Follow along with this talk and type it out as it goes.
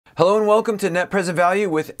Hello and welcome to Net Present Value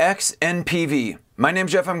with XNPV. My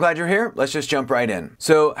name's Jeff, I'm glad you're here. Let's just jump right in.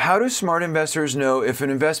 So how do smart investors know if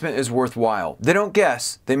an investment is worthwhile? They don't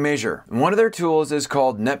guess, they measure. And one of their tools is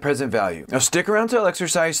called Net Present Value. Now stick around till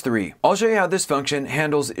exercise 3. I'll show you how this function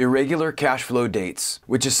handles irregular cash flow dates,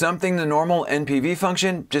 which is something the normal NPV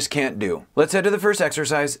function just can't do. Let's head to the first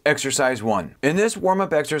exercise, exercise 1. In this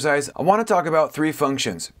warm-up exercise, I want to talk about 3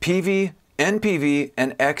 functions, PV, NPV,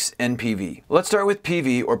 and XNPV. Let's start with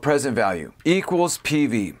PV, or present value, equals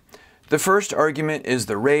PV. The first argument is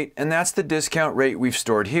the rate, and that's the discount rate we've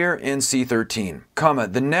stored here in C13, comma,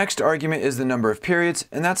 the next argument is the number of periods,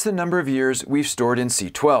 and that's the number of years we've stored in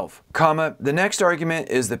C12, comma, the next argument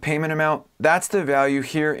is the payment amount, that's the value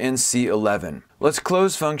here in C11. Let's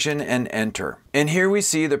close function and enter. And here we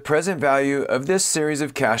see the present value of this series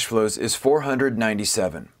of cash flows is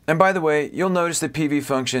 497. And by the way, you'll notice the PV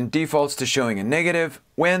function defaults to showing a negative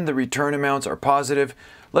when the return amounts are positive.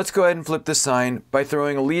 Let's go ahead and flip the sign by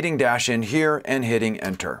throwing a leading dash in here and hitting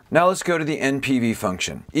enter. Now let's go to the NPV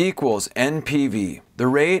function, equals NPV. The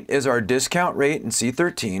rate is our discount rate in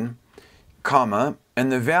C13, comma,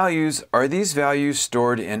 and the values are these values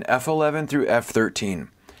stored in F11 through F13.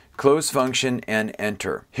 Close function and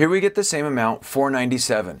enter. Here we get the same amount,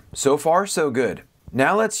 497. So far, so good.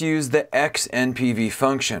 Now let's use the XNPV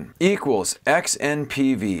function, equals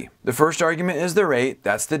XNPV. The first argument is the rate,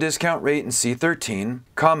 that's the discount rate in C13,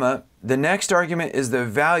 comma, the next argument is the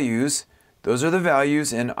values, those are the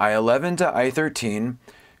values in I11 to I13,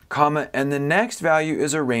 comma, and the next value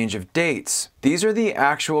is a range of dates. These are the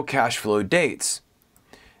actual cash flow dates.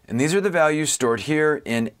 And these are the values stored here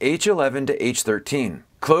in H11 to H13.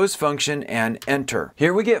 Close function and enter.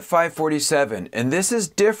 Here we get 547, and this is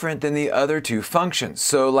different than the other 2 functions.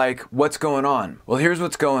 So like, what's going on? Well, here's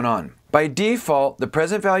what's going on. By default, the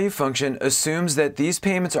present value function assumes that these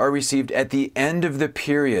payments are received at the end of the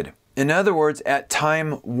period. In other words, at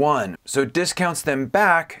time 1. So it discounts them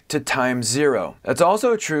back to time 0. That's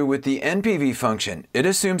also true with the NPV function. It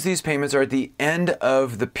assumes these payments are at the end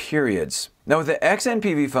of the periods. Now with the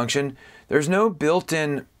XNPV function, there's no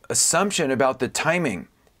built-in assumption about the timing.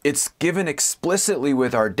 It's given explicitly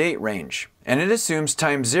with our date range, and it assumes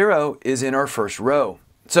time 0 is in our first row.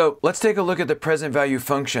 So let's take a look at the present value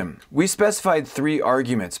function. We specified 3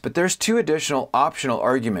 arguments, but there's 2 additional optional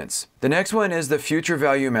arguments. The next one is the future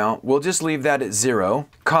value amount. We'll just leave that at 0,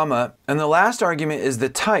 comma, and the last argument is the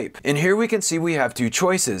type. And here we can see we have 2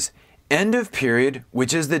 choices. End of period,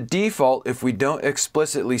 which is the default if we don't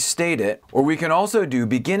explicitly state it, or we can also do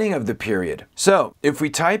beginning of the period. So if we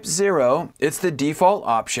type 0, it's the default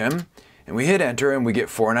option, and we hit enter and we get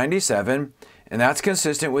 497, and that's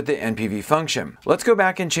consistent with the NPV function. Let's go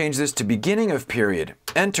back and change this to beginning of period,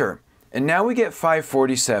 enter, and now we get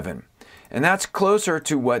 547. And that's closer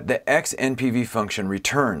to what the XNPV function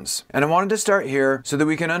returns. And I wanted to start here so that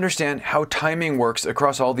we can understand how timing works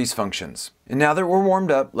across all these functions. And now that we're warmed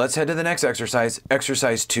up, let's head to the next exercise,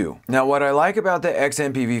 exercise 2. Now what I like about the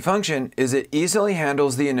XNPV function is it easily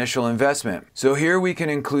handles the initial investment. So here we can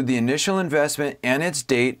include the initial investment and its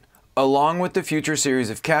date along with the future series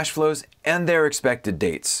of cash flows and their expected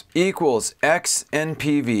dates. Equals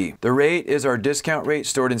XNPV. The rate is our discount rate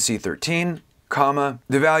stored in C13, comma,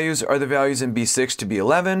 the values are the values in B6 to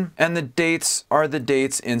B11, and the dates are the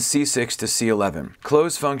dates in C6 to C11.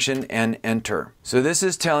 Close function and enter. So this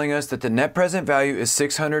is telling us that the net present value is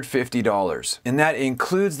 $650, and that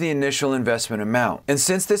includes the initial investment amount. And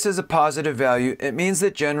since this is a positive value, it means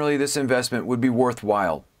that generally this investment would be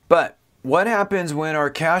worthwhile. But what happens when our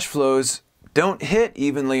cash flows don't hit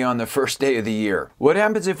evenly on the first day of the year? What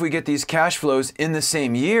happens if we get these cash flows in the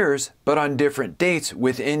same years, but on different dates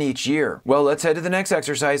within each year? Well, let's head to the next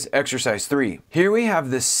exercise, exercise 3. Here we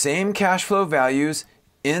have the same cash flow values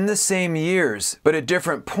in the same years, but at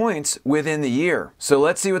different points within the year. So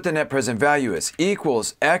let's see what the net present value is.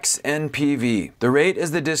 Equals XNPV. The rate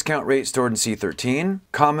is the discount rate stored in C13,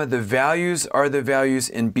 comma, the values are the values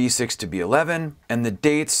in B6 to B11, and the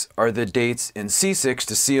dates are the dates in C6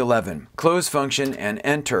 to C11. Close function and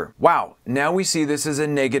enter. Wow, now we see this is a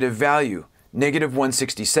negative value, negative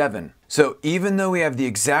 167. So even though we have the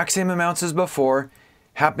exact same amounts as before,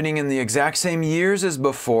 happening in the exact same years as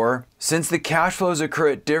before, since the cash flows occur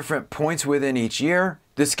at different points within each year,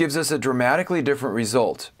 this gives us a dramatically different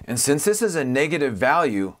result. And since this is a negative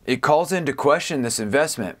value, it calls into question this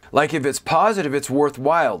investment. Like if it's positive, it's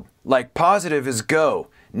worthwhile. Like positive is go,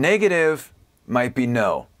 negative might be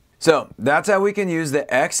no. So that's how we can use the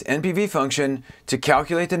XNPV function to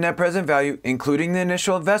calculate the net present value, including the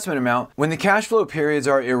initial investment amount, when the cash flow periods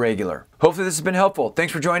are irregular. Hopefully this has been helpful.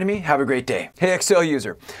 Thanks for joining me. Have a great day. Hey Excel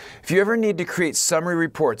user, if you ever need to create summary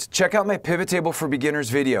reports, check out my pivot table for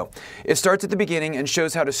beginners video. It starts at the beginning and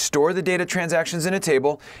shows how to store the data transactions in a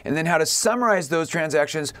table and then how to summarize those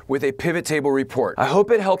transactions with a pivot table report. I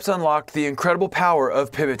hope it helps unlock the incredible power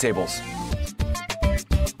of pivot tables.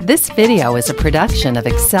 This video is a production of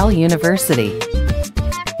Excel University.